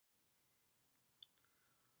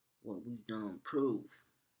what we done prove,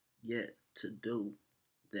 yet to do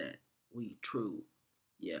that we true,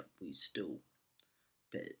 yet we still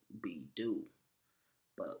be do,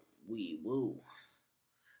 but we will.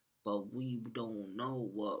 But we don't know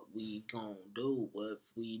what we gon' do if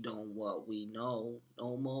we don't what we know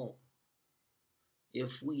no more.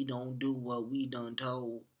 If we don't do what we done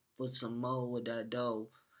told for some more of that dough,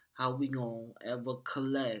 how we gon' ever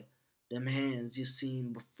collect them hands you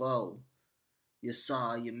seen before? You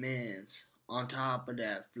saw your mans on top of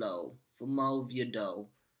that flow for more of your dough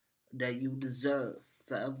that you deserve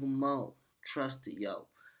forevermore. Trust it, yo.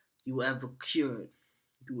 You ever cured,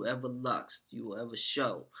 you ever luxed, you ever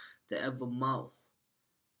show the evermore.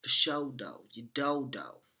 For show though, you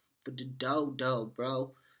dough. For the dough,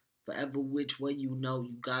 bro. Forever which way you know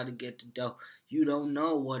you gotta get the dough. You don't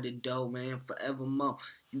know what it dough, man. Forevermore.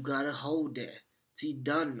 You gotta hold that. T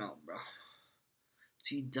done now, bro.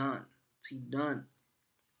 T done. T done.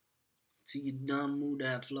 T done move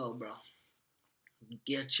that flow, bro.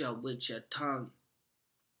 Get ya with your tongue.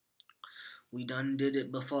 We done did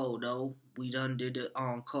it before though. We done did it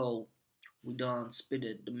on cold. We done spit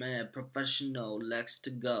it. The man professional. Less to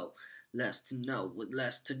go. Less to know. With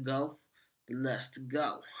less to go, the less to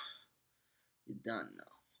go. You done know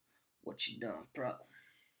what you done, bro.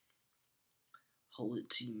 Hold it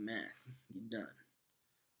T man. You done.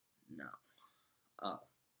 No. Oh,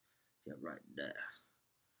 you're right there.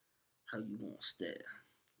 How you gonna stare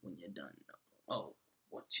when you're done? Oh,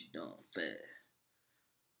 what you done fair?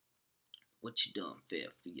 What you done fair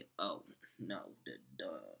for your own? No, the done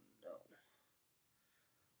no.